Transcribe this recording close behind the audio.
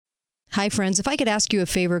Hi, friends. If I could ask you a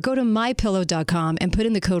favor, go to mypillow.com and put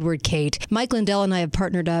in the code word Kate. Mike Lindell and I have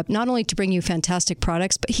partnered up not only to bring you fantastic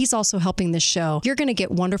products, but he's also helping this show. You're going to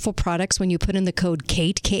get wonderful products when you put in the code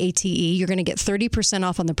Kate, K-A-T-E. You're going to get 30%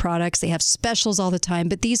 off on the products. They have specials all the time,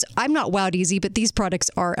 but I'm not wowed easy, but these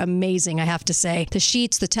products are amazing, I have to say. The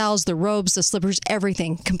sheets, the towels, the robes, the slippers,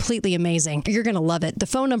 everything, completely amazing. You're going to love it. The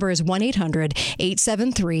phone number is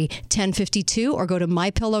 1-800-873-1052 or go to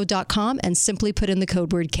mypillow.com and simply put in the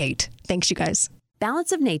code word Kate. Thanks, you guys.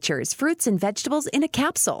 Balance of Nature's fruits and vegetables in a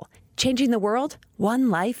capsule, changing the world one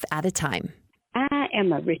life at a time. I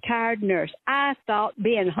am a retired nurse. I thought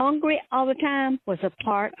being hungry all the time was a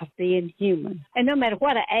part of being human. And no matter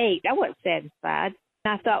what I ate, I wasn't satisfied.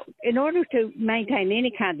 I thought in order to maintain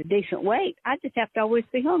any kind of decent weight, I just have to always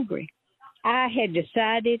be hungry. I had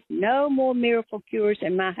decided no more miracle cures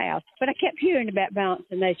in my house. But I kept hearing about Balance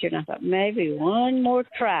of Nature, and I thought maybe one more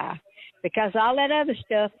try. Because all that other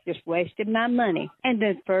stuff just wasted my money. And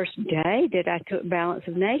the first day that I took Balance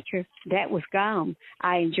of Nature, that was gone.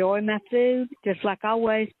 I enjoy my food just like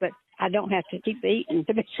always, but I don't have to keep eating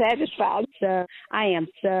to be satisfied. So I am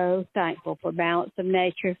so thankful for Balance of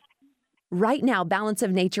Nature. Right now, Balance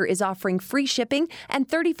of Nature is offering free shipping and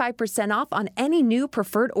 35% off on any new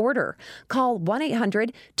preferred order. Call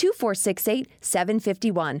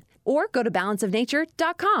 1-800-2468-751 or go to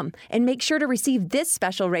balanceofnature.com and make sure to receive this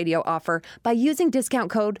special radio offer by using discount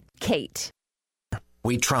code KATE.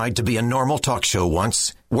 We tried to be a normal talk show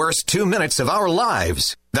once. Worst 2 minutes of our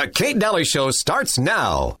lives. The Kate Dalley Show starts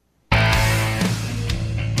now.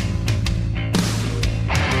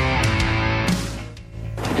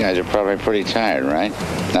 You guys are probably pretty tired, right?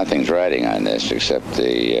 Nothing's riding on this except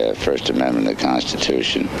the First Amendment of the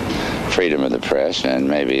Constitution, freedom of the press, and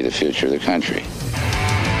maybe the future of the country.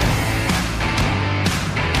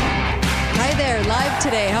 Hi there, live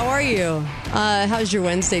today. How are you? How's your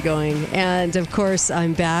Wednesday going? And of course,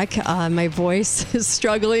 I'm back. My voice is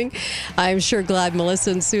struggling. I'm sure glad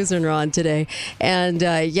Melissa and Susan are on today. And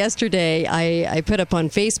yesterday, I put up on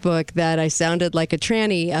Facebook that I sounded like a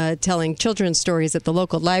tranny telling children's stories at the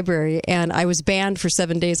local library, and I was banned for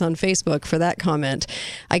 7 days on Facebook for that comment.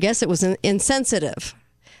 I guess it was insensitive.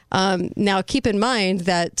 Now, keep in mind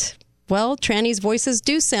that, well, trannies' voices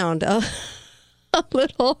do sound a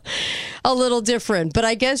little different, but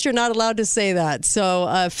I guess you're not allowed to say that. So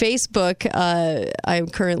Facebook, I'm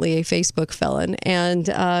currently a Facebook felon, and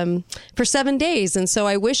for 7 days. And so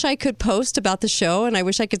I wish I could post about the show, and I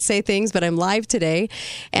wish I could say things, but I'm live today,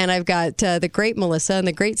 and I've got the great Melissa and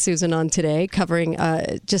the great Susan on today, covering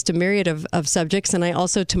just a myriad of subjects. And I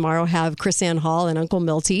also tomorrow have Chris Ann Hall and Uncle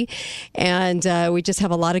Milty, and we just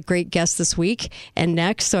have a lot of great guests this week and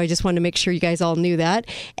next. So I just wanted to make sure you guys all knew that.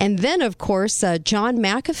 And then, of course, John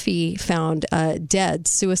McAfee found dead,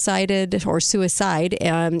 suicide in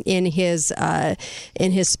his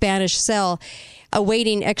Spanish cell,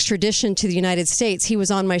 awaiting extradition to the United States. He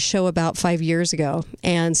was on my show about 5 years ago,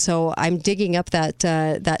 and so I'm digging up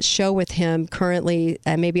that show with him currently.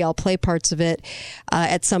 Maybe I'll play parts of it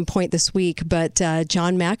at some point this week. But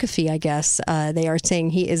John McAfee, I guess they are saying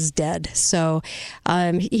he is dead. So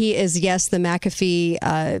he is, yes, the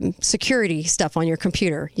McAfee security stuff on your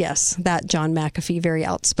computer. Yes, that John McAfee, very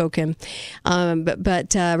outspoken.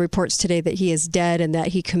 But reports today that he is dead and that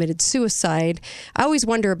he committed suicide. I always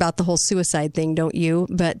wonder about the whole suicide thing, don't you?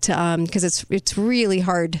 But because it's really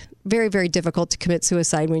hard, very, very difficult to commit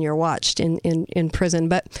suicide when you're watched in prison.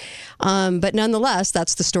 But nonetheless,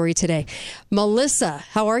 that's the story today. Melissa,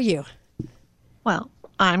 how are you? Well,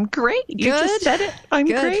 I'm great. You just said it. I'm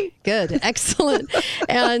great. Good. Excellent.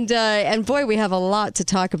 And boy, we have a lot to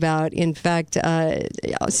talk about. In fact,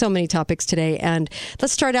 so many topics today. And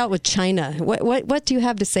let's start out with China. What do you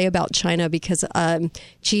have to say about China? Because,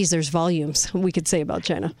 there's volumes we could say about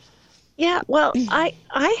China. Yeah, well, I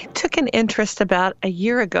took an interest about a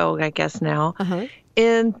year ago, I guess now,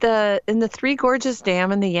 in the Three Gorges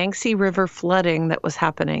Dam and the Yangtze River flooding that was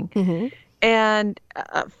happening. Mm-hmm. And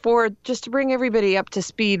just to bring everybody up to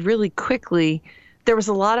speed really quickly, there was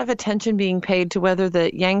a lot of attention being paid to whether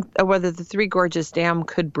the Three Gorges Dam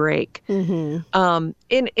could break. Mm-hmm.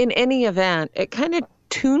 In any event, it kind of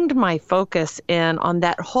tuned my focus in on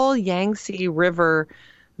that whole Yangtze River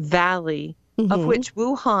valley, mm-hmm. of which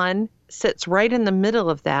Wuhan sits right in the middle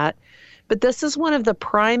of that. But this is one of the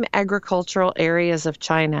prime agricultural areas of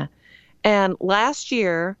China. And last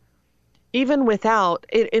year, even without,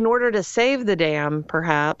 in order to save the dam,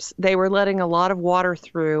 perhaps, they were letting a lot of water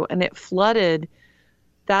through, and it flooded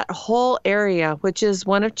that whole area, which is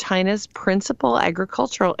one of China's principal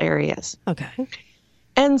agricultural areas. Okay.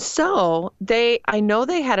 And so I know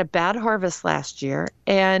they had a bad harvest last year,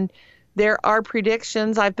 and there are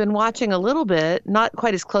predictions. I've been watching a little bit, not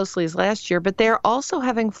quite as closely as last year, but they're also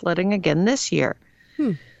having flooding again this year.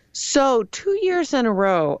 So 2 years in a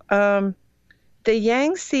row, the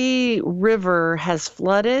Yangtze River has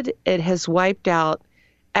flooded. It has wiped out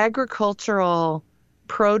agricultural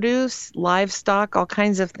produce, livestock, all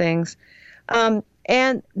kinds of things.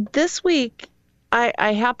 And this week,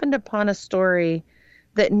 I happened upon a story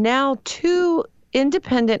that now 2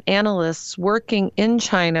 independent analysts working in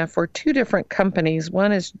China for 2 different companies.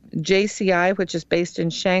 One is JCI, which is based in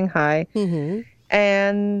Shanghai,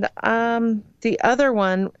 and the other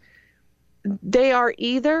one, they are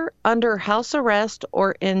either under house arrest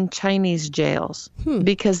or in Chinese jails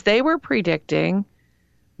because they were predicting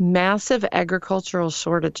massive agricultural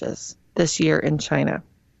shortages this year in China.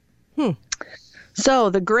 So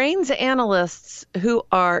the grains analysts, who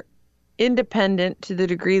are independent to the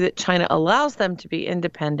degree that China allows them to be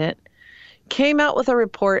independent, came out with a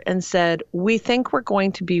report and said, we think we're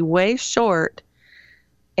going to be way short,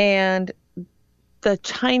 and the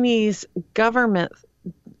Chinese government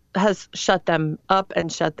has shut them up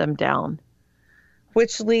and shut them down,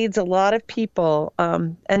 which leads a lot of people.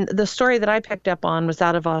 And the story that I picked up on was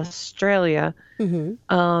out of Australia.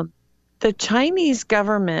 The Chinese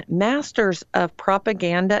government, masters of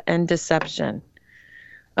propaganda and deception,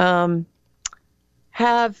 they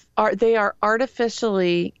are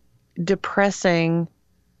artificially depressing.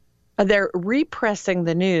 They're repressing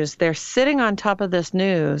the news. They're sitting on top of this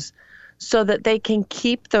news so that they can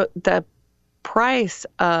keep the price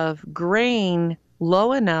of grain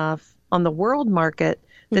low enough on the world market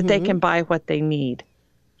that they can buy what they need.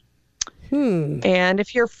 And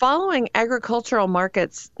if you're following agricultural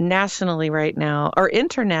markets nationally right now or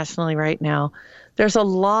internationally right now, there's a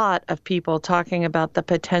lot of people talking about the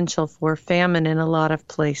potential for famine in a lot of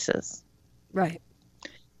places. Right.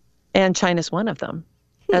 And China's one of them,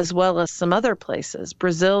 as well as some other places.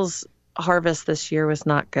 Brazil's harvest this year was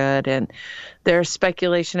not good, and there's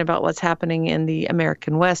speculation about what's happening in the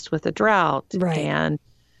American West with the drought. Right. And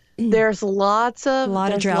there's lots of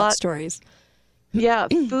drought stories. Yeah,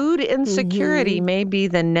 food insecurity may be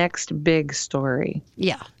the next big story.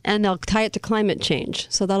 Yeah, and they'll tie it to climate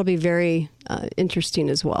change, so that'll be very interesting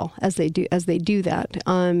as well as they do that.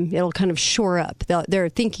 It'll kind of shore up. They're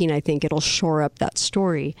thinking, I think, it'll shore up that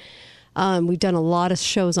story. We've done a lot of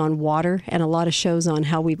shows on water and a lot of shows on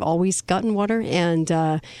how we've always gotten water and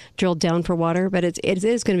drilled down for water, but it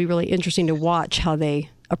is going to be really interesting to watch how they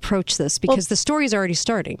approach this because the story's already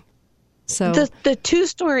starting. So the 2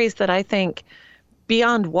 stories that I think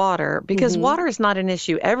beyond water, because water is not an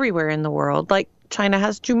issue everywhere in the world. Like China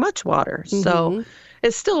has too much water. So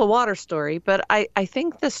it's still a water story. But I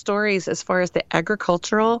think the stories as far as the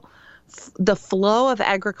flow of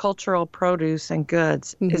agricultural produce and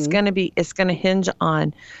goods it's going to hinge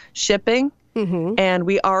on shipping. And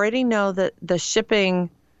we already know that the shipping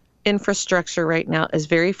infrastructure right now is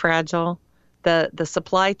very fragile. The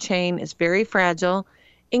supply chain is very fragile,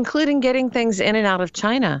 including getting things in and out of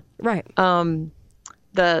China. Right.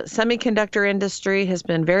 The semiconductor industry has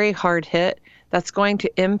been very hard hit. That's going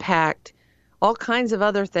to impact all kinds of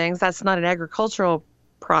other things. That's not an agricultural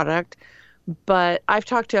product, but I've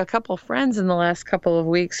talked to a couple of friends in the last couple of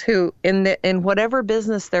weeks who, in whatever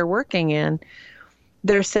business they're working in,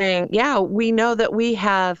 they're saying, "Yeah, we know that we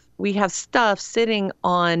have stuff sitting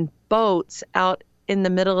on boats out in the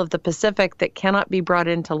middle of the Pacific that cannot be brought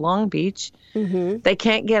into Long Beach. They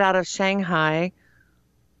can't get out of Shanghai."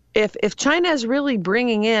 If China is really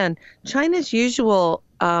bringing in, China's usual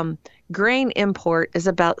grain import is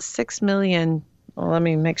about 6 million. Well, let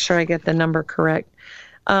me make sure I get the number correct.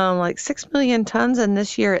 Like 6 million tons, and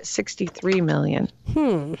this year it's 63 million.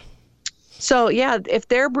 So yeah, if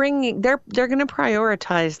they're bringing, they're going to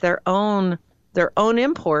prioritize their own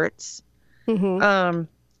imports.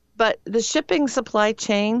 But the shipping supply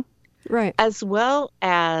chain, right, as well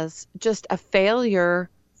as just a failure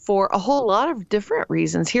for a whole lot of different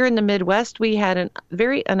reasons. Here in the Midwest, we had a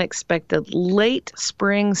very unexpected late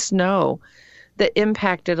spring snow that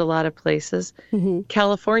impacted a lot of places.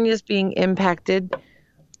 California's being impacted,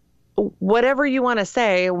 whatever you want to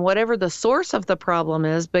say, whatever the source of the problem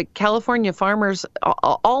is, but California farmers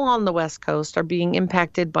all on the West Coast are being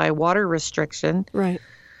impacted by water restriction. Right.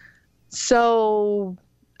 So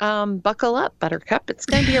buckle up, Buttercup. It's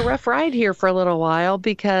going to be a rough ride here for a little while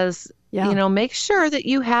because, make sure that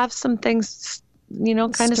you have some things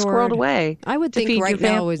kind of squirreled away. I would think right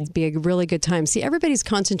now would be a really good time. See, everybody's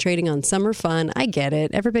concentrating on summer fun. I get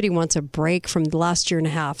it. Everybody wants a break from the last year and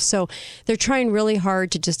a half. So they're trying really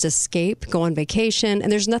hard to just escape, go on vacation.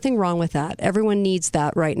 And there's nothing wrong with that. Everyone needs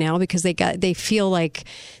that right now because they feel like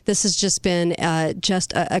this has just been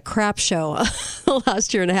just a crap show the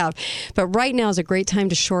last year and a half. But right now is a great time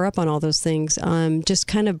to shore up on all those things. Just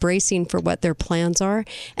kind of bracing for what their plans are.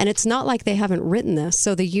 And it's not like they haven't written this.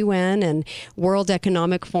 So the UN and World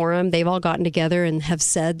Economic Forum, they've all gotten together and have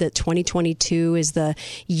said that 2022 is the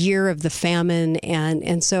year of the famine.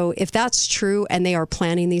 And so if that's true and they are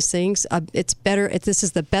planning these things, it's better. This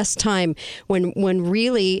is the best time when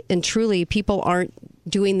really and truly people aren't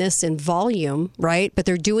doing this in volume, right? But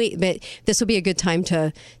this will be a good time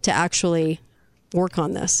to actually work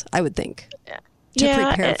on this, I would think, to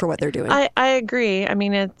prepare for what they're doing. I agree. I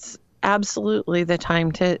mean, it's absolutely the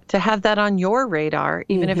time to have that on your radar,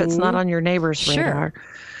 even if it's not on your neighbor's radar.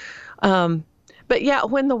 But yeah,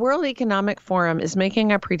 when the World Economic Forum is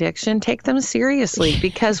making a prediction, take them seriously,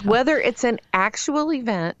 because whether it's an actual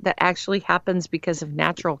event that actually happens because of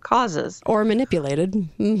natural causes or manipulated,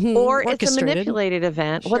 or it's a manipulated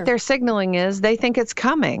event, what they're signaling is they think it's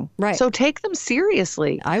coming. Right. So take them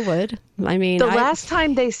seriously. I would. I mean, the last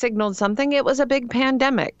time they signaled something, it was a big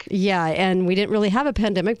pandemic. Yeah, and we didn't really have a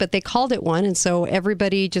pandemic, but they called it one, and so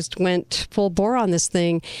everybody just went full bore on this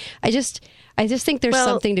thing. I just think there's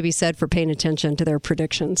something to be said for paying attention to their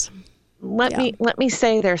predictions. Let me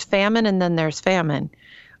say there's famine and then there's famine.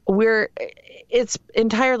 It's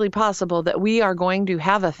entirely possible that we are going to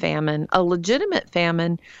have a famine, a legitimate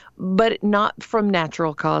famine, but not from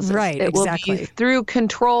natural causes. Right, exactly. It will be through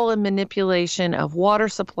control and manipulation of water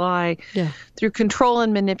supply, through control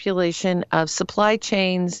and manipulation of supply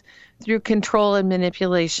chains, through control and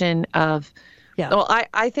manipulation of. Yeah. Well,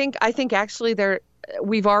 I think actually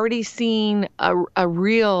we've already seen a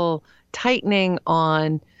real tightening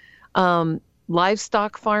on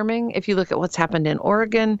livestock farming. If you look at what's happened in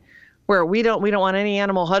Oregon, where we don't want any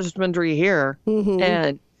animal husbandry here,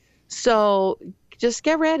 and so just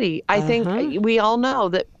get ready. I think we all know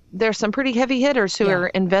that there's some pretty heavy hitters who are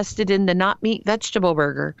invested in the not meat vegetable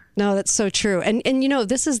burger. No, that's so true. And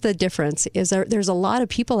this is the difference, is there's a lot of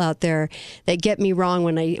people out there that get me wrong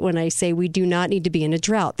when I say we do not need to be in a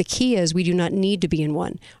drought. The key is we do not need to be in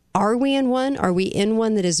one. Are we in one? Are we in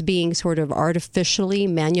one that is being sort of artificially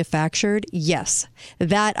manufactured? Yes,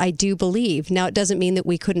 that I do believe. Now, it doesn't mean that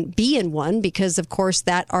we couldn't be in one, because, of course,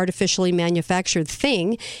 that artificially manufactured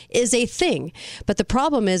thing is a thing. But the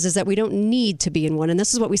problem is that we don't need to be in one. And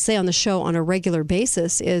this is what we say on the show on a regular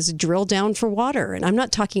basis, is drill down for water. And I'm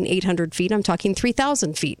not talking 800 feet. I'm talking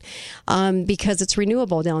 3,000 feet because it's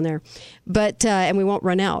renewable down there. But and we won't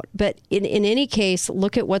run out. But in any case,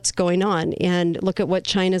 look at what's going on and look at what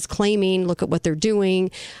China's claiming, look at what they're doing.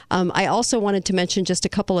 I also wanted to mention just a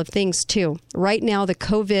couple of things too. Right now, the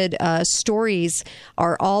COVID stories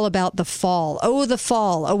are all about the fall. Oh, the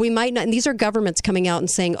fall. Oh, we might not. And these are governments coming out and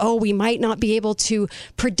saying, oh, we might not be able to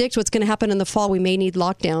predict what's going to happen in the fall. We may need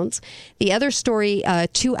lockdowns. The other story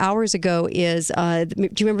 2 hours ago is, do you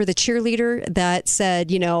remember the cheerleader that said,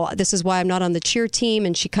 this is why I'm not on the cheer team,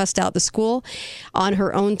 and she cussed out the school on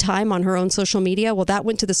her own time, on her own social media? Well, that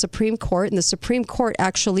went to the Supreme Court, and the Supreme Court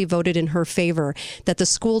actually voted in her favor, that the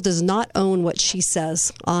school does not own what she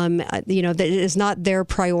says. That it is not their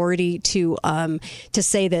priority to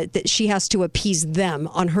say that she has to appease them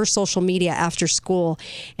on her social media after school.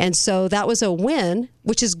 And so that was a win,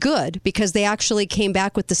 which is good, because they actually came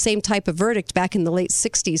back with the same type of verdict back in the late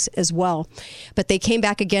 60s as well. But they came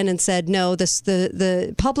back again and said, no,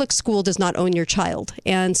 the public school does not own your child.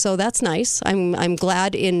 And so that's nice. I'm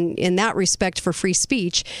glad in that respect for free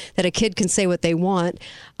speech that a kid can say what they want.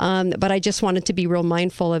 But I just wanted to be real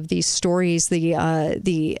mindful of these stories.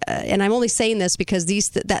 And I'm only saying this because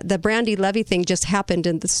the Brandy Levy thing just happened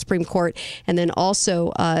in the Supreme Court, and then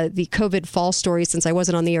also the COVID fall story. Since I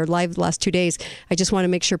wasn't on the air live the last 2 days, I just want to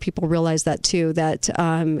make sure people realize that too. That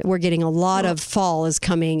we're getting a lot of fall is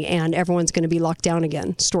coming, and everyone's going to be locked down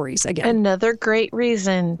again. Stories again. Another great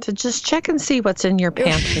reason to just check and see what's in your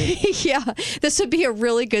pantry. Yeah, this would be a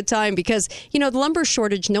really good time because the lumber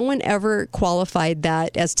shortage. No one ever qualified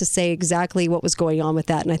that as to say exactly what was going on with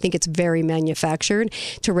that. And I think it's very manufactured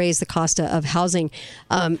to raise the cost of housing.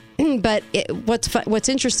 But what's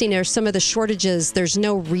interesting are some of the shortages, there's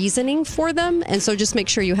no reasoning for them. And so just make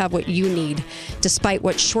sure you have what you need, despite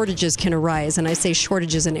what shortages can arise. And I say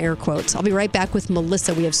shortages in air quotes. I'll be right back with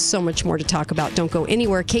Melissa. We have so much more to talk about. Don't go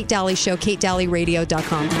anywhere. Kate Dalley Show,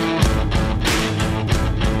 KateDalleyRadio.com.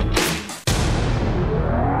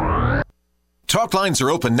 Talk lines are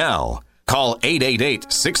open now. Call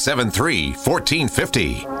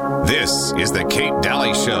 888-673-1450. This is the Kate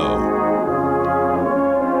Dalley Show.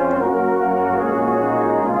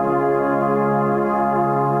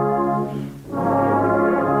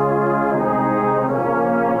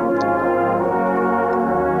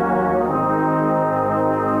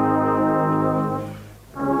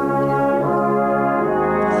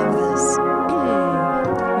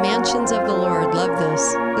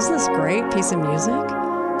 Piece of music.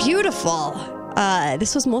 Beautiful.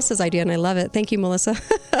 This was Melissa's idea, and I love it. Thank you, Melissa.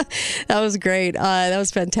 That was great. That was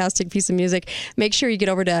a fantastic piece of music. Make sure you get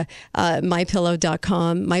over to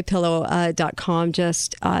mypillow.com. Mypillow.com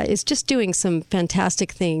is just doing some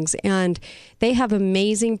fantastic things, and they have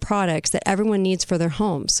amazing products that everyone needs for their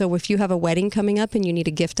home. So if you have a wedding coming up and you need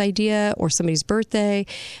a gift idea or somebody's birthday,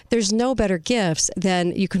 there's no better gifts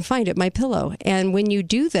than you can find at MyPillow. And when you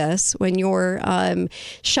do this, when you're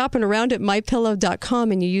shopping around at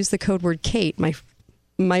mypillow.com and you use the code word Kate,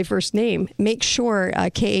 my first name, make sure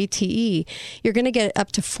KATE, you're going to get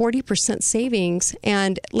up to 40% savings.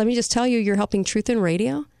 And let me just tell you, you're helping Truth in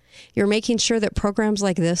Radio. You're making sure that programs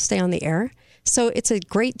like this stay on the air. So it's a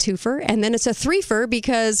great twofer. And then it's a threefer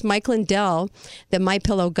because Mike Lindell, the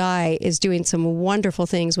MyPillow guy, is doing some wonderful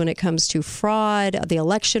things when it comes to fraud, the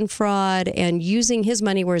election fraud, and using his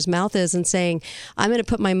money where his mouth is and saying, I'm going to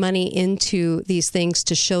put my money into these things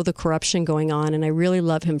to show the corruption going on. And I really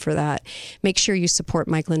love him for that. Make sure you support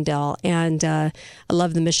Mike Lindell. And I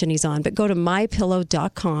love the mission he's on. But go to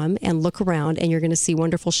mypillow.com and look around, and you're going to see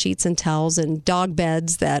wonderful sheets and towels and dog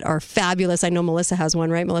beds that are fabulous. I know Melissa has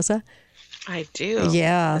one, right, Melissa? I do.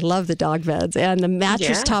 Yeah, love the dog beds. And the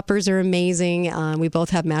mattress toppers are amazing. We both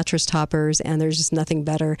have mattress toppers, and there's just nothing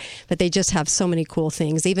better. But they just have so many cool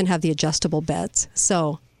things. They even have the adjustable beds.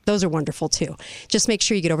 So those are wonderful, too. Just make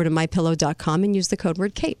sure you get over to mypillow.com and use the code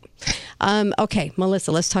word Kate. Okay,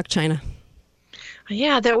 Melissa, let's talk China.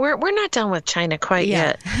 Yeah, we're not done with China quite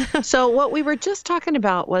yet. So what we were just talking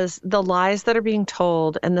about was the lies that are being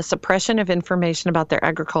told and the suppression of information about their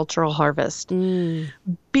agricultural harvest.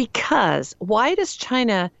 Because why does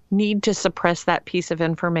China need to suppress that piece of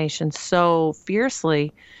information so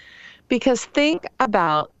fiercely? Because think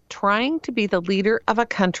about trying to be the leader of a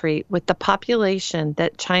country with the population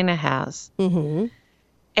that China has,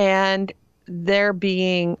 and there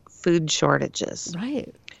being food shortages.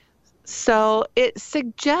 Right. So it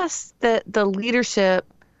suggests that the leadership,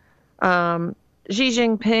 Xi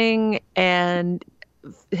Jinping and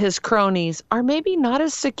his cronies, are maybe not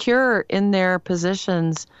as secure in their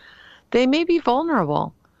positions. They may be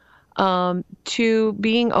vulnerable to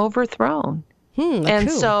being overthrown.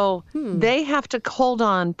 So they have to hold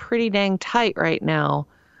on pretty dang tight right now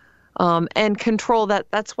and control that.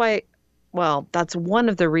 That's why, that's one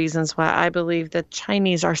of the reasons why I believe the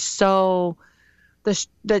Chinese are so...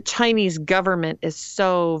 The Chinese government is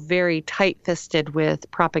so very tight-fisted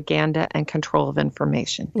with propaganda and control of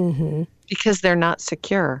information because they're not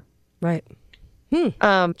secure. Right.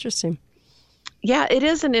 Interesting. Yeah, it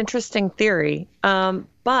is an interesting theory.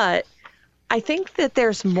 But I think that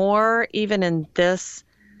there's more even in this.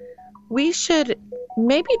 We should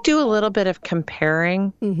maybe do a little bit of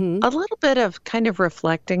comparing, a little bit of kind of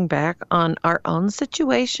reflecting back on our own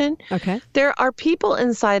situation. Okay. There are people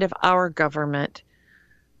inside of our government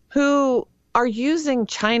who are using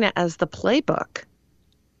China as the playbook.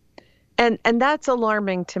 And that's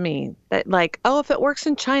alarming to me. That if it works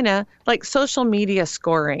in China, like social media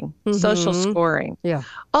scoring, social scoring. Yeah.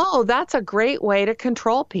 Oh, that's a great way to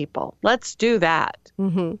control people. Let's do that.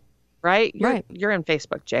 Right? You're in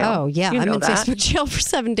Facebook jail. Oh, yeah. I'm in Facebook jail for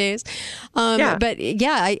 7 days. But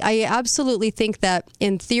yeah, I absolutely think that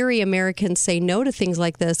in theory, Americans say no to things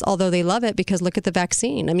like this, although they love it because look at the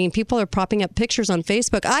vaccine. I mean, people are propping up pictures on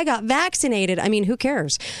Facebook. I got vaccinated. I mean, who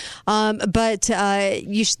cares? But that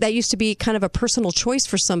used to be kind of a personal choice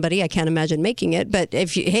for somebody. I can't imagine making it. But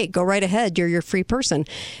go right ahead. You're your free person.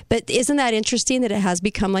 But isn't that interesting that it has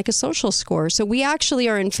become like a social score? So we actually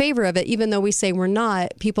are in favor of it, even though we say we're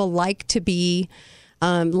not. People like to be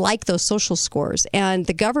like those social scores. And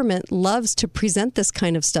the government loves to present this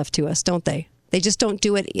kind of stuff to us, don't they? They just don't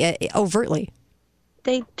do it overtly.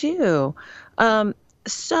 They do.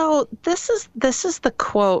 So this is the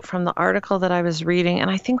quote from the article that I was reading, and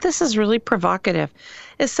I think this is really provocative.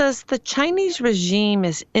 It says the Chinese regime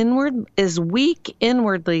is weak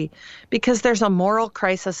inwardly because there's a moral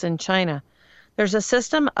crisis in China. There's a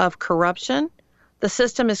system of corruption. The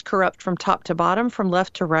system is corrupt from top to bottom, from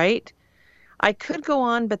left to right. I could go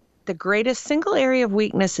on, but the greatest single area of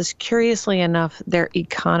weakness is, curiously enough, their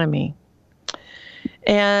economy.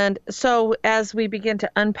 And so as we begin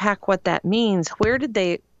to unpack what that means, where did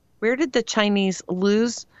the Chinese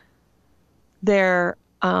lose their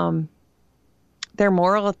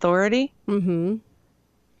moral authority,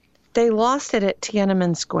 they lost it at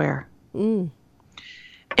Tiananmen Square.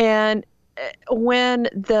 And when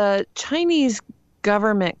the Chinese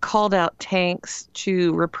government called out tanks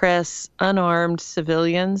to repress unarmed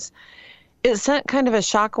civilians, it sent kind of a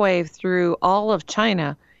shockwave through all of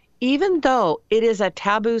China, even though it is a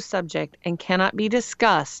taboo subject and cannot be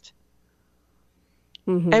discussed.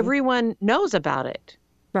 Everyone knows about it.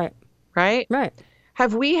 Right. Right? Right.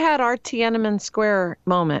 Have we had our Tiananmen Square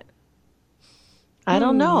moment? I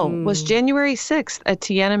don't know. Was January 6th a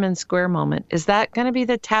Tiananmen Square moment? Is that going to be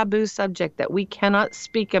the taboo subject that we cannot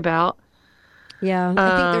speak about? Yeah,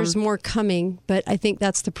 I think there's more coming, but I think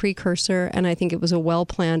that's the precursor, and I think it was a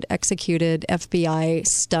well-planned, executed FBI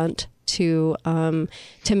stunt to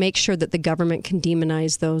make sure that the government can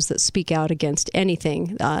demonize those that speak out against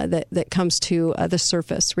anything that comes to the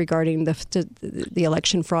surface regarding the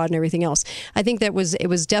election fraud and everything else. I think it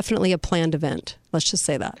was definitely a planned event. Let's just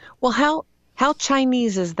say that. Well, how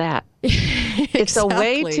Chinese is that? It's a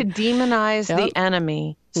way to demonize the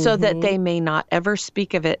enemy so that they may not ever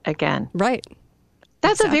speak of it again. Right.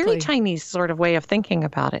 That's a very Chinese sort of way of thinking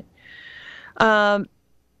about it.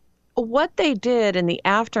 What they did in the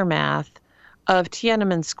aftermath of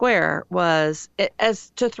Tiananmen Square was, as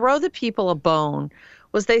to throw the people a bone,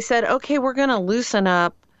 was they said, okay, we're going to loosen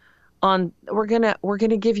up we're going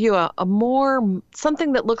to give you a more,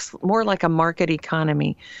 something that looks more like a market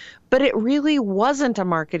economy. But it really wasn't a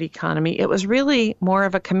market economy. It was really more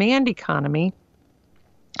of a command economy.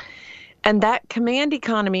 And that command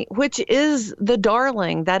economy, which is the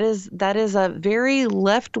darling, that is a very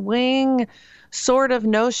left-wing sort of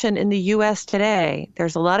notion in the U.S. today.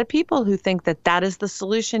 There's a lot of people who think that is the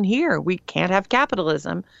solution here. We can't have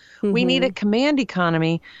capitalism. We need a command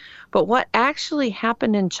economy. But what actually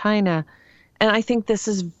happened in China, and I think this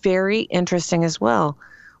is very interesting as well,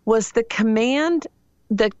 was the command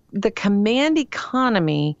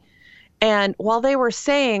economy. And while they were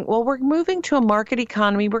saying, well, we're moving to a market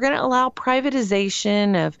economy, we're going to allow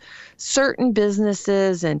privatization of certain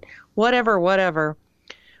businesses and whatever.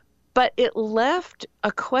 But it left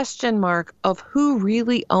a question mark of who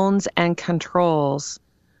really owns and controls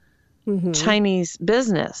Chinese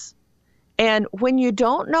business. And when you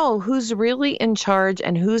don't know who's really in charge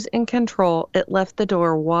and who's in control, it left the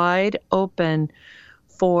door wide open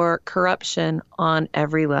for corruption on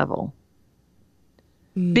every level.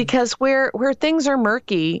 Because where things are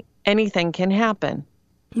murky, anything can happen,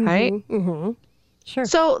 right? Sure.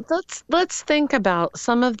 So let's think about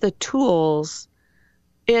some of the tools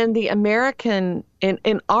in the American,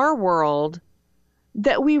 in our world,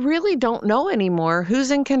 that we really don't know anymore who's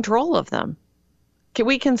in control of them.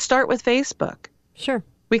 We can start with Facebook. Sure.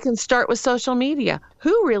 We can start with social media.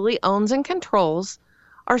 Who really owns and controls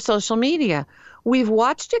our social media? We've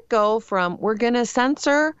watched it go from, we're going to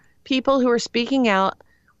censor people who are speaking out,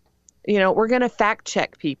 we're going to fact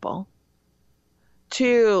check people,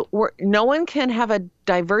 to no one can have a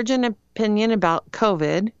divergent opinion about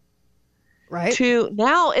COVID, right? To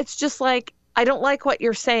now it's just like, I don't like what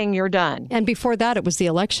you're saying, you're done. And before that, it was the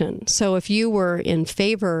election. So if you were in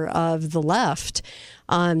favor of the left,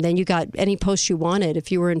 then you got any post you wanted.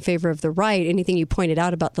 If you were in favor of the right, anything you pointed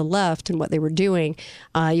out about the left and what they were doing,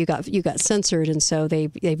 you got censored. And so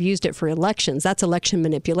they've used it for elections. That's election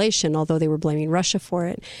manipulation, although they were blaming Russia for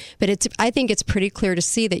it. But I think it's pretty clear to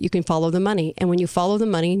see that you can follow the money. And when you follow the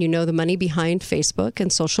money and you know the money behind Facebook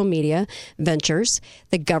and social media ventures,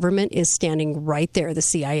 the government is standing right there, the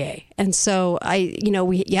CIA. And so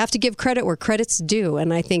you have to give credit where credit's due.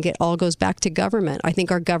 And I think it all goes back to government. I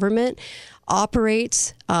think our government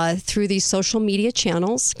operates through these social media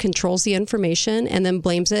channels, controls the information, and then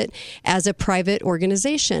blames it as a private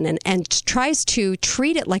organization, and tries to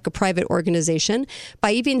treat it like a private organization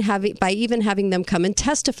by even having them come and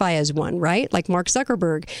testify as one, right? Like Mark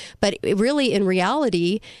Zuckerberg. But really, in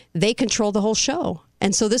reality, they control the whole show.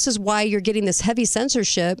 And so this is why you're getting this heavy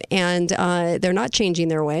censorship, and they're not changing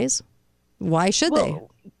their ways. Why should they?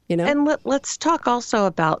 And let's talk also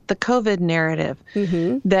about the COVID narrative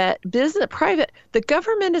that the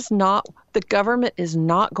government is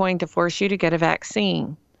not going to force you to get a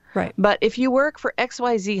vaccine. Right. But if you work for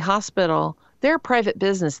XYZ hospital, they're a private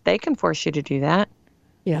business. They can force you to do that.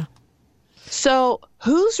 Yeah. So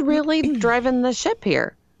who's really driving the ship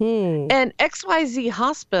here? And XYZ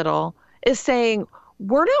hospital is saying,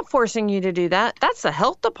 we're not forcing you to do that. That's the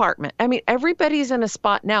health department. I mean, everybody's in a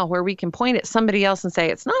spot now where we can point at somebody else and say,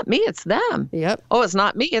 it's not me, it's them. Yep. Oh, it's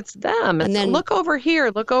not me, it's them. And then look over here,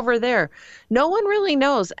 look over there. No one really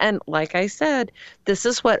knows. And like I said, this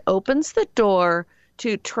is what opens the door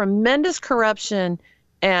to tremendous corruption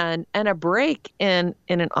and a break in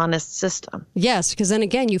an honest system. Yes, because then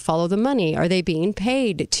again, you follow the money. Are they being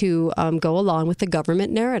paid to go along with the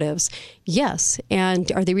government narratives? Yes.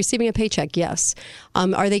 And are they receiving a paycheck? Yes.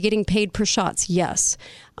 Are they getting paid per shots? Yes.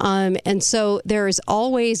 And so there is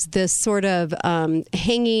always this sort of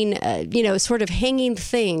hanging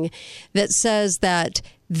thing that says that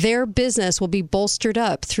their business will be bolstered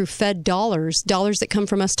up through Fed dollars that come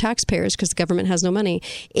from us taxpayers because the government has no money,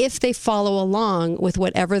 if they follow along with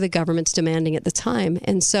whatever the government's demanding at the time.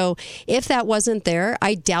 And so if that wasn't there,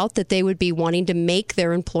 I doubt that they would be wanting to make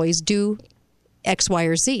their employees do X, Y,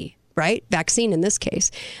 or Z, right? Vaccine in this case.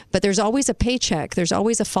 But there's always a paycheck. There's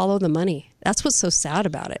always a follow the money. That's what's so sad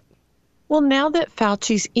about it. Well, now that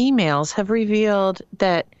Fauci's emails have revealed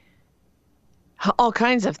that all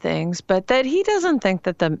kinds of things, but that he doesn't think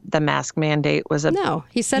that the mask mandate was no.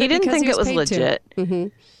 He said he didn't think it was legit. Mm-hmm.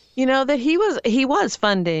 You know, that he was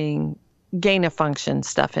funding gain of function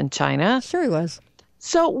stuff in China. Sure, he was.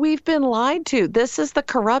 So we've been lied to. This is the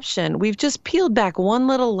corruption. We've just peeled back one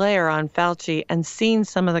little layer on Fauci and seen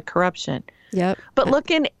some of the corruption. Yep. But look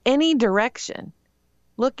in any direction.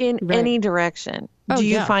 Any direction. Do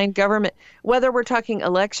you find government, whether we're talking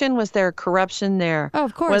election, was there corruption there? Oh,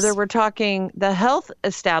 of course. Whether we're talking the health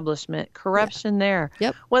establishment, corruption there.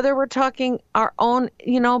 Yep. Whether we're talking our own,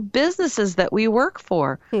 businesses that we work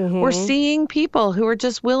for. Mm-hmm. We're seeing people who are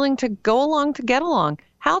just willing to go along to get along.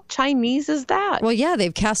 How Chinese is that? Well, yeah,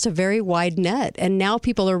 they've cast a very wide net. And now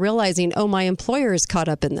people are realizing, oh, my employer is caught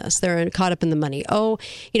up in this. They're caught up in the money. Oh,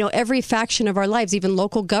 every faction of our lives, even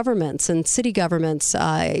local governments and city governments,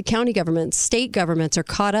 county governments, state governments are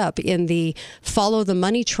caught up in the follow the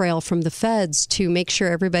money trail from the feds to make sure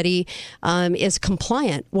everybody is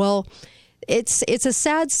compliant. Well, it's a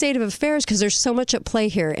sad state of affairs because there's so much at play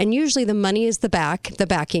here. And usually the money is the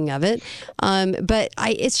backing of it. But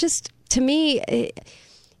it's just, to me,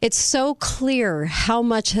 it's so clear how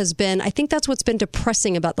much has been, I think that's what's been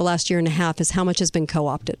depressing about the last year and a half, is how much has been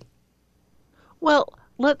co-opted. Well,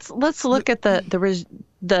 let's look at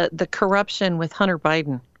the corruption with Hunter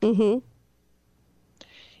Biden. Mm-hmm.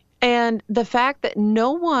 And the fact that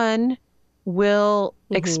no one will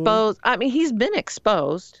expose, I mean, he's been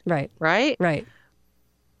exposed. Right. Right?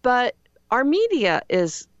 But our media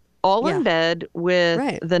is all in bed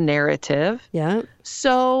with the narrative. Yeah.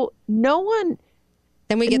 So no one...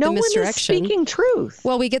 Then we get the misdirection. No one is speaking truth.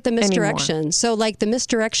 Well, we get the misdirection. Anymore. So like the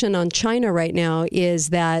misdirection on China right now is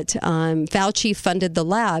that Fauci funded the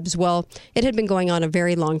labs. Well, it had been going on a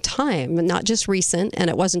very long time, not just recent. And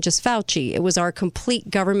it wasn't just Fauci. It was our complete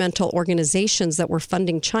governmental organizations that were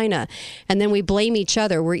funding China. And then we blame each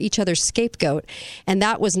other. We're each other's scapegoat. And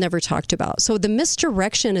that was never talked about. So the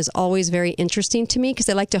misdirection is always very interesting to me because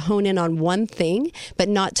they like to hone in on one thing, but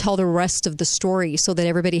not tell the rest of the story so that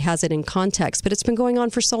everybody has it in context. But it's been going on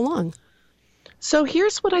for so long. So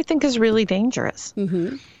here's what I think is really dangerous.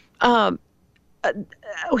 Mm-hmm.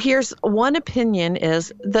 Here's one opinion: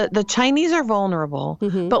 is the Chinese are vulnerable,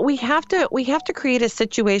 but we have to create a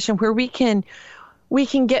situation where we can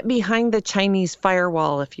get behind the Chinese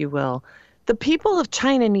firewall, if you will. The people of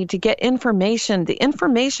China need to get information, the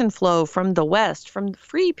information flow from the West, from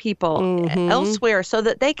free people elsewhere, so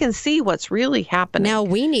that they can see what's really happening. Now,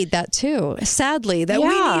 we need that too. Sadly, that we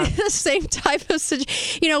need the same type of,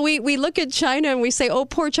 we look at China and we say, oh,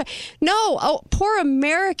 poor China. No, poor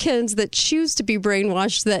Americans that choose to be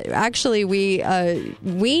brainwashed, that actually we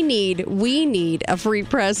need a free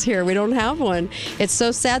press here. We don't have one. It's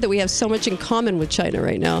so sad that we have so much in common with China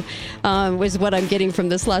right now, is what I'm getting from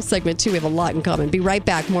this last segment too. We have a lot in common. Be right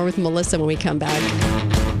back. More with Melissa when we come back.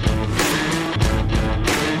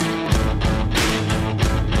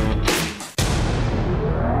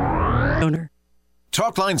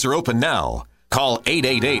 Talk lines are open now. Call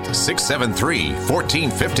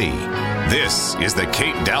 888-673-1450. This is the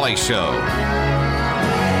Kate Dalley Show.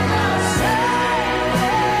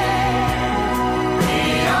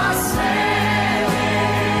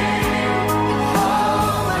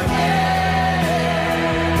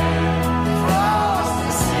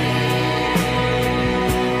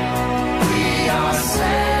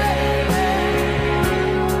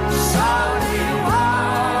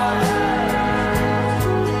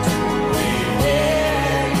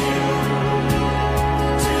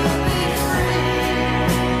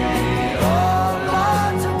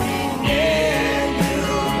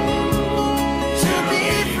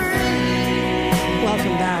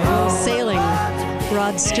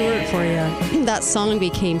 Stewart for you. That song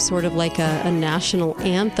became sort of like a national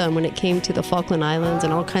anthem when it came to the Falkland Islands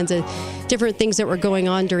and all kinds of different things that were going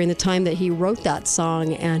on during the time that he wrote that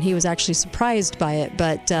song, and he was actually surprised by it.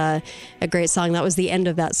 But a great song. That was the end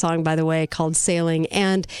of that song, by the way, called Sailing.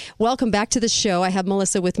 And welcome back to the show. I have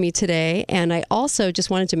Melissa with me today, and I also just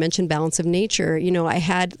wanted to mention Balance of Nature. You know, I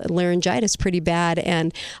had laryngitis pretty bad,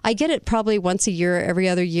 and I get it probably once a year, every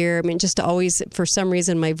other year. I mean, just to always, for some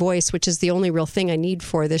reason, my voice, which is the only real thing I need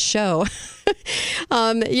for this show.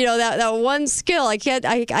 You know, that one skill, I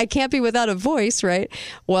can't be without a voice, right?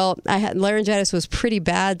 Well, I had laryngitis was pretty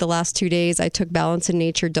bad the last 2 days. I took Balance of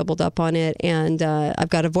Nature, doubled up on it, and I've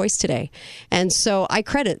got a voice today. And so I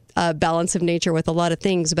credit Balance of Nature with a lot of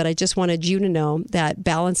things, but I just wanted you to know that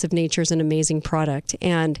Balance of Nature is an amazing product.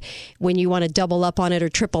 And when you want to double up on it or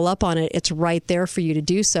triple up on it, it's right there for you to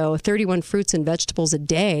do so. 31 fruits and vegetables a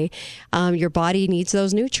day. Your body needs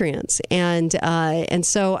those nutrients. And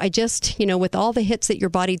so I just, you know, with all the hits that your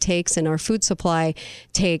body takes and our food supply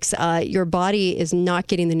takes, your body is not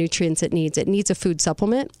getting the nutrients it needs. It needs a food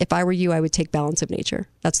supplement. If I were you, I would take Balance of Nature.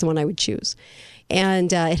 That's the one I would choose.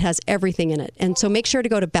 And it has everything in it. And so make sure to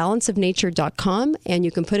go to balanceofnature.com, and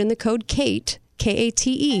you can put in the code KATE,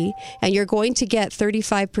 K-A-T-E, and you're going to get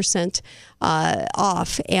 35%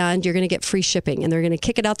 off, and you're going to get free shipping. And they're going to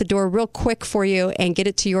kick it out the door real quick for you and get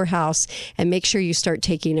it to your house. And make sure you start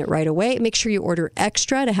taking it right away. Make sure you order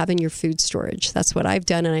extra to have in your food storage. That's what I've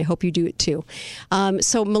done, and I hope you do it too.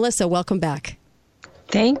 So, Melissa, welcome back.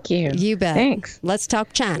 Thank you. You bet. Thanks. Let's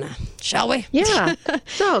talk China, shall we? Yeah.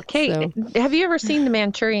 So, Kate, have you ever seen The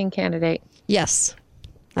Manchurian Candidate? Yes,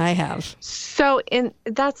 I have. So,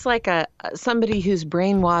 that's like somebody who's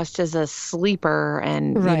brainwashed as a sleeper,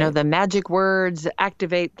 and right. You know, the magic words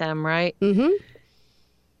activate them, right? Mm-hmm.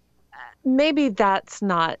 Maybe that's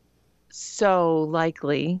not so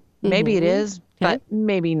likely. Maybe it is, but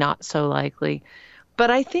maybe not so likely. But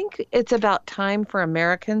I think it's about time for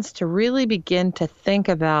Americans to really begin to think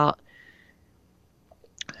about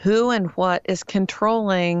who and what is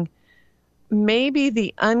controlling maybe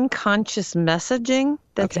the unconscious messaging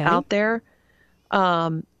that's out there.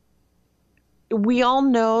 We all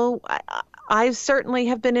know, I certainly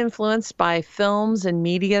have been influenced by films and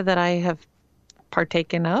media that I have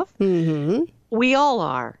partaken of. Mm-hmm. We all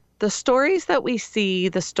are. The stories that we see,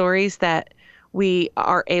 the stories that we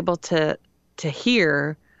are able to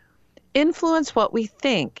hear influence what we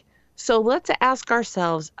think. So let's ask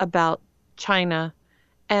ourselves about China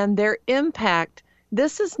and their impact.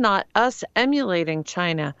 This is not us emulating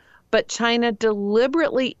China, but China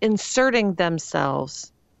deliberately inserting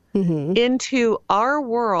themselves into our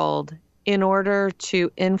world in order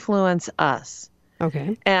to influence us.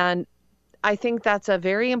 Okay. And I think that's a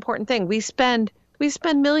very important thing. We spend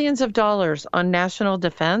millions of dollars on national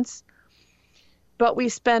defense, but we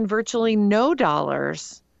spend virtually no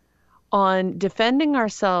dollars on defending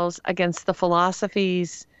ourselves against the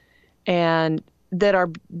philosophies and that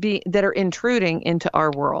are intruding into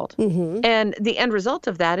our world. Mm-hmm. And the end result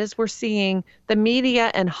of that is we're seeing the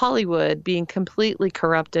media and Hollywood being completely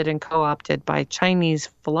corrupted and co-opted by Chinese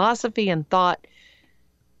philosophy and thought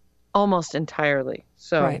almost entirely.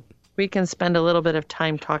 So we can spend a little bit of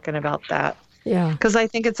time talking about that. Yeah. Because I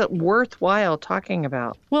think it's worthwhile talking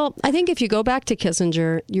about. Well, I think if you go back to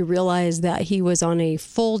Kissinger, you realize that he was on a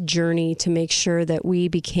full journey to make sure that we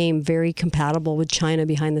became very compatible with China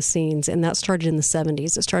behind the scenes. And that started in the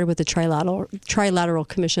 70s. It started with the Trilateral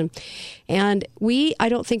Commission. And I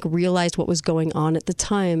don't think, realized what was going on at the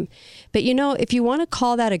time. But, you know, if you want to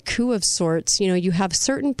call that a coup of sorts, you know, you have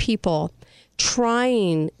certain people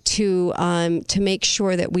trying to make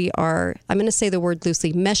sure that we are, I'm going to say the word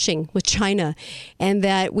loosely, meshing with China, and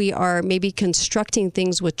that we are maybe constructing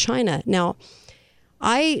things with China. Now,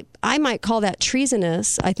 I might call that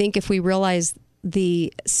treasonous. I think if we realize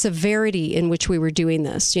the severity in which we were doing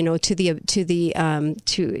this, you know,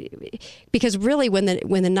 because really when the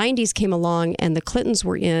 90s came along and the Clintons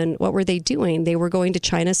were in, what were they doing? They were going to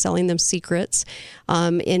China, selling them secrets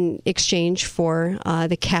in exchange for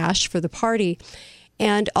the cash for the party,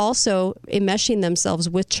 and also enmeshing themselves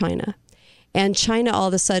with China. And China all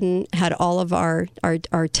of a sudden had all of our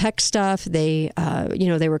tech stuff. They,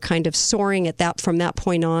 they were kind of soaring from that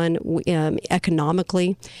point on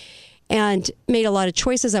economically, and made a lot of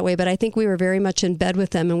choices that way. But I think we were very much in bed with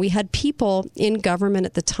them. And we had people in government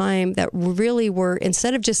at the time that really were,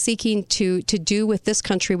 instead of just seeking to do with this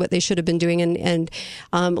country what they should have been doing and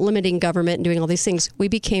limiting government and doing all these things, we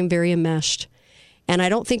became very enmeshed. And I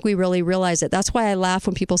don't think we really realize it. That's why I laugh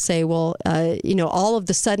when people say, well, all of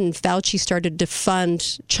the sudden Fauci started to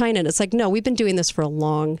fund China. And it's like, no, we've been doing this for a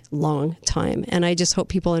long, long time. And I just hope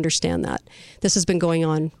people understand that. This has been going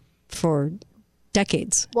on for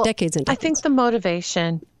decades and decades. I think the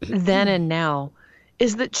motivation then and now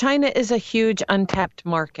is that China is a huge untapped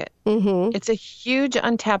market. Mm-hmm. It's a huge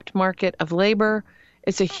untapped market of labor.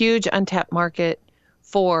 It's a huge untapped market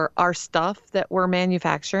for our stuff that we're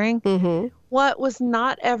manufacturing. Mm-hmm. What was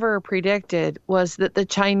not ever predicted was that the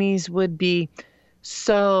Chinese would be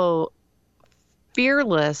so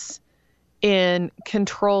fearless in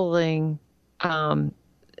controlling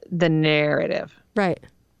the narrative. Right.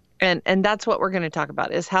 And that's what we're going to talk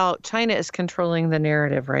about, is how China is controlling the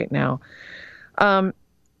narrative right now. And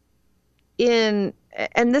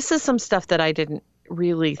this is some stuff that I didn't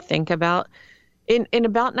really think about. In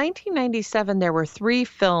about 1997, there were 3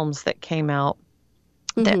 films that came out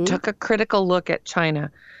that took a critical look at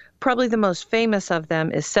China. Probably the most famous of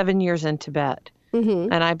them is 7 Years in Tibet.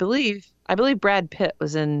 Mm-hmm. And I believe Brad Pitt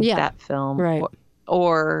was in that film. Right.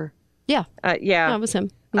 Yeah, that was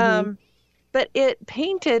him. Mm-hmm. But it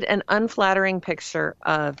painted an unflattering picture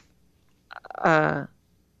of the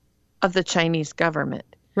Chinese government.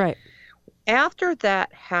 Right. After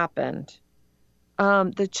that happened,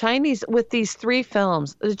 the Chinese, with these 3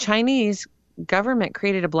 films, the Chinese government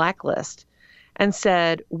created a blacklist and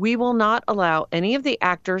said, we will not allow any of the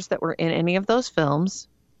actors that were in any of those films.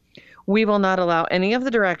 We will not allow any of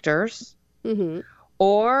the directors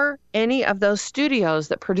or any of those studios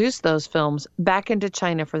that produced those films back into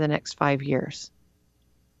China for the next 5 years.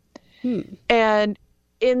 And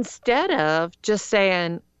instead of just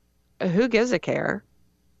saying, who gives a care?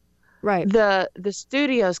 Right. The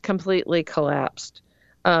studios completely collapsed.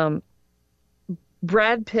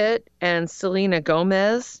 Brad Pitt and Selena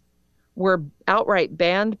Gomez were outright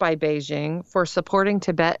banned by Beijing for supporting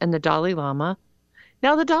Tibet and the Dalai Lama.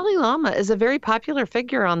 Now, the Dalai Lama is a very popular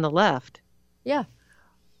figure on the left. Yeah.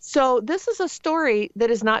 So this is a story that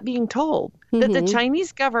is not being told, that the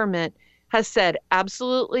Chinese government has said,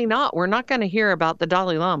 absolutely not. We're not going to hear about the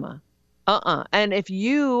Dalai Lama. And if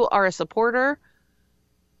you are a supporter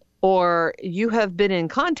or you have been in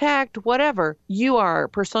contact, whatever, you are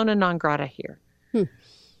persona non grata here.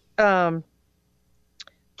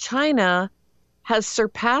 China has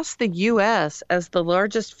surpassed the U.S. as the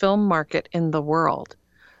largest film market in the world.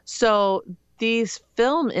 So these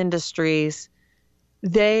film industries,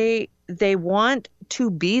 they want to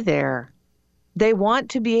be there. They want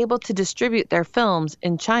to be able to distribute their films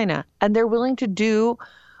in China, and they're willing to do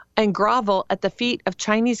and grovel at the feet of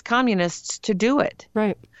Chinese communists to do it.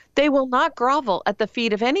 Right. They will not grovel at the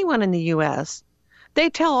feet of anyone in the U.S. They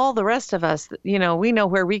tell all the rest of us that, we know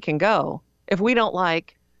where we can go. If we don't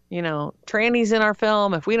like, trannies in our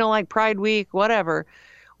film, if we don't like Pride Week, whatever,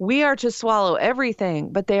 we are to swallow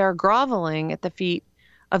everything, but they are groveling at the feet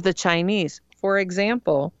of the Chinese. For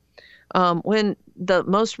example, when the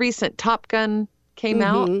most recent Top Gun came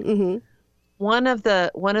out, one of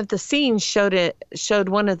the scenes showed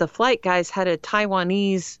one of the flight guys had a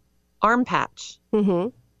Taiwanese arm patch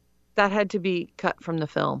that had to be cut from the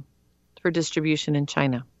film for distribution in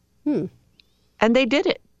China. And they did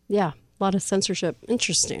it. Yeah, a lot of censorship.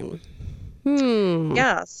 Interesting.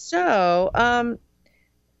 Yeah. So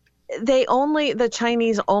the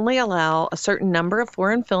Chinese only allow a certain number of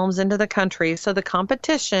foreign films into the country. So the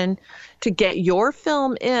competition to get your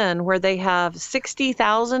film in, where they have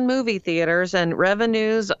 60,000 movie theaters and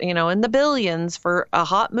revenues, in the billions for a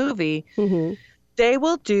hot movie, they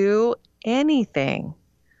will do anything.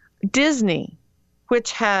 Disney,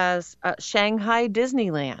 which has Shanghai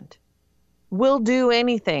Disneyland, will do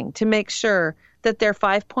anything to make sure that their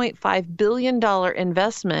 $5.5 billion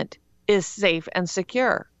investment is safe and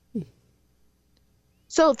secure.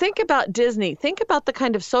 So think about Disney. Think about the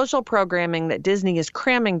kind of social programming that Disney is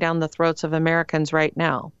cramming down the throats of Americans right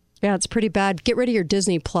now. Yeah, it's pretty bad. Get rid of your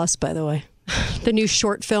Disney Plus, by the way. The new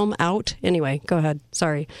short film out. Anyway, go ahead.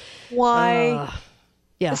 Sorry. Why?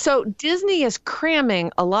 Yeah. So Disney is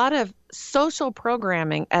cramming a lot of social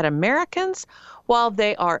programming at Americans while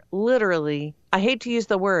they are literally, I hate to use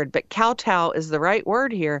the word, but kowtow is the right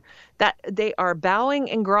word here, that they are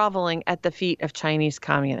bowing and groveling at the feet of Chinese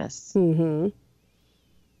communists.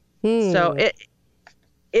 So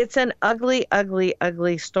it's an ugly, ugly,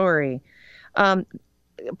 ugly story.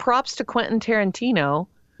 Props to Quentin Tarantino,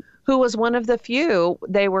 who was one of the few.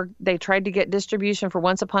 They tried to get distribution for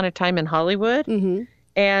Once Upon a Time in Hollywood.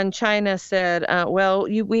 And China said, well,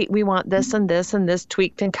 we want this and this and this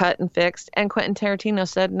tweaked and cut and fixed. And Quentin Tarantino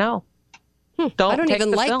said, no. I don't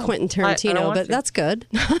even like film. Quentin Tarantino, but that's good.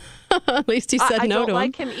 At least he said no to him. I don't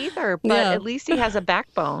like him either, but at least he has a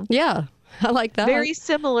backbone. Yeah, I like that. Very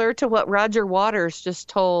similar to what Roger Waters just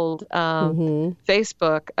told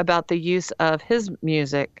Facebook about the use of his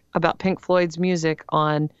music, about Pink Floyd's music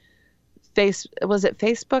on was it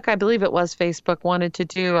Facebook? I believe it was Facebook wanted to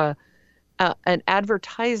do an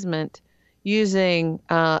advertisement using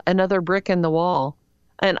another brick in the wall.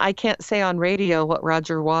 And I can't say on radio what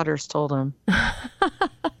Roger Waters told him.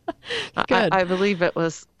 I believe it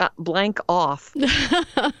was blank off.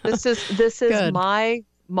 This is my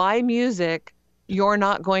music. You're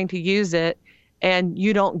not going to use it, and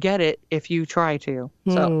you don't get it if you try to.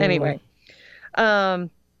 So anyway,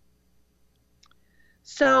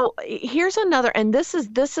 so here's another, and this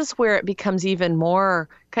is where it becomes even more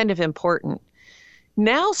kind of important.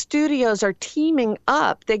 Now studios are teaming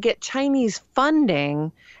up. They get Chinese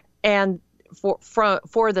funding and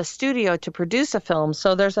for the studio to produce a film.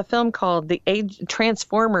 So there's a film called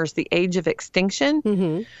Transformers: The Age of Extinction.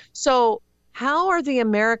 Mm-hmm. So how are the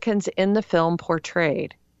Americans in the film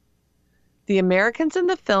portrayed? The Americans in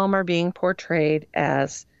the film are being portrayed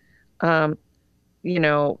as,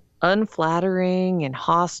 unflattering and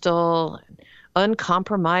hostile, and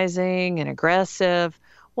uncompromising and aggressive,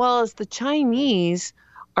 while as the Chinese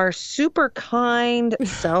are super kind,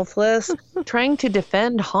 selfless, trying to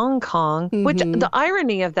defend Hong Kong, which the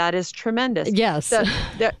irony of that is tremendous. Yes.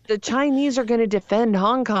 The Chinese are going to defend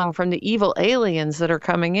Hong Kong from the evil aliens that are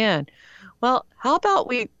coming in. Well, how about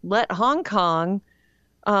we let Hong Kong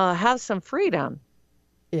have some freedom?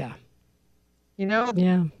 Yeah.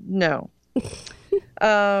 Yeah. No.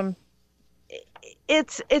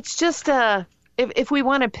 It's just if we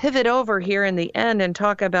want to pivot over here in the end and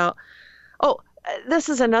talk about, this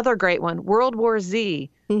is another great one, World War Z.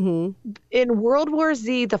 Mm-hmm. In World War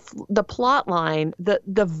Z, the plot line,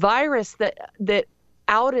 the virus that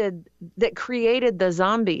created the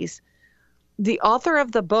zombies, the author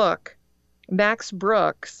of the book, Max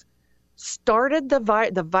Brooks, started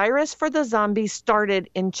the virus for the zombies started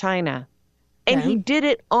in China. And he did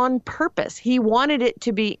it on purpose. He wanted it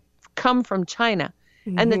to come from China.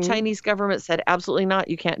 Mm-hmm. And the Chinese government said, absolutely not.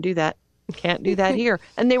 You can't do that. Can't do that here.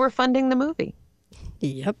 And they were funding the movie.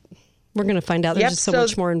 Yep. We're going to find out there's just so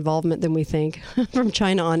much more involvement than we think from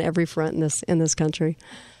China on every front in this country.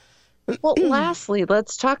 Well, lastly,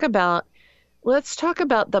 let's talk about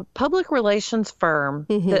the public relations firm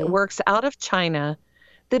that works out of China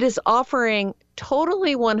that is offering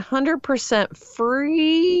totally 100%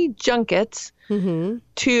 free junkets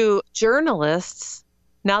to journalists.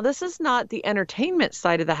 Now, this is not the entertainment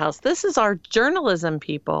side of the house. This is our journalism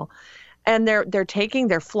people. And they're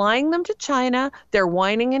flying them to China. They're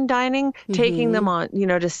wining and dining, taking them on,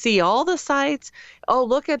 to see all the sites. Oh,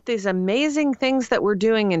 look at these amazing things that we're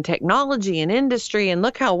doing in technology and industry, and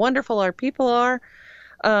look how wonderful our people are.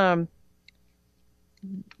 They're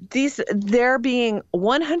being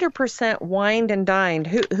 100% wined and dined.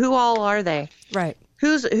 Who all are they? Right.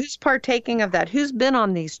 Who's partaking of that? Who's been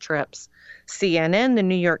on these trips? CNN, the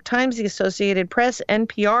New York Times, the Associated Press,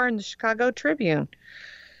 NPR, and the Chicago Tribune.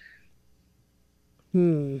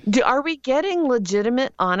 Are we getting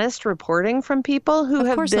legitimate, honest reporting from people who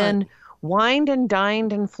have been wined and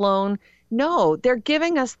dined and flown? No, they're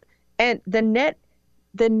giving us, and the net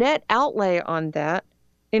outlay on that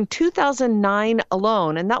in 2009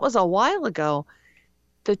 alone, and that was a while ago,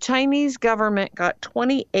 the Chinese government got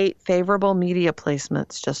 28 favorable media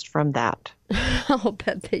placements just from that. I'll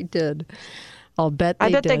bet they did. I bet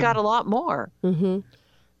they got a lot more. Mm-hmm.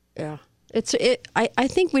 Yeah. I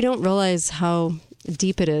think we don't realize how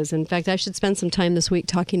deep it is. In fact, I should spend some time this week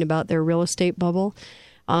talking about their real estate bubble,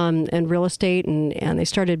 and real estate, and they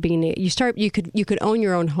started being you could own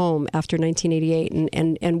your own home after 1988,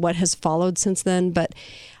 and what has followed since then. But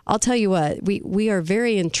I'll tell you what, we are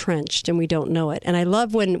very entrenched and we don't know it. And I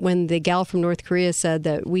love when the gal from North Korea said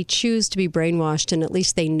that we choose to be brainwashed, and at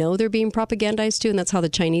least they know they're being propagandized too. And that's how the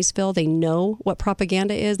Chinese feel. They know what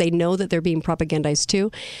propaganda is. They know that they're being propagandized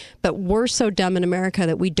too. But we're so dumb in America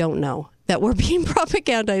that we don't know that we're being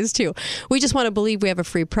propagandized too. We just want to believe we have a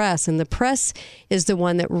free press, and the press is the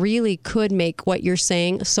one that really could make what you're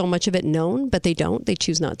saying, so much of it, known, but they don't. They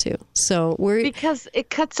choose not to. So because it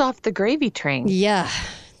cuts off the gravy train. Yeah.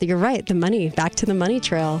 You're right. The money, back to the money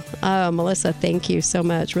trail. Melissa, thank you so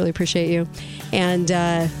much. Really appreciate you. And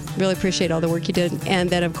really appreciate all the work you did. And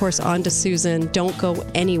then, of course, on to Susan. Don't go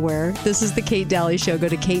anywhere. This is the Kate Dalley Show. Go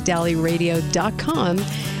to katedalleyradio.com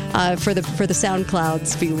for the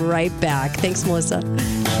SoundClouds. Be right back. Thanks, Melissa.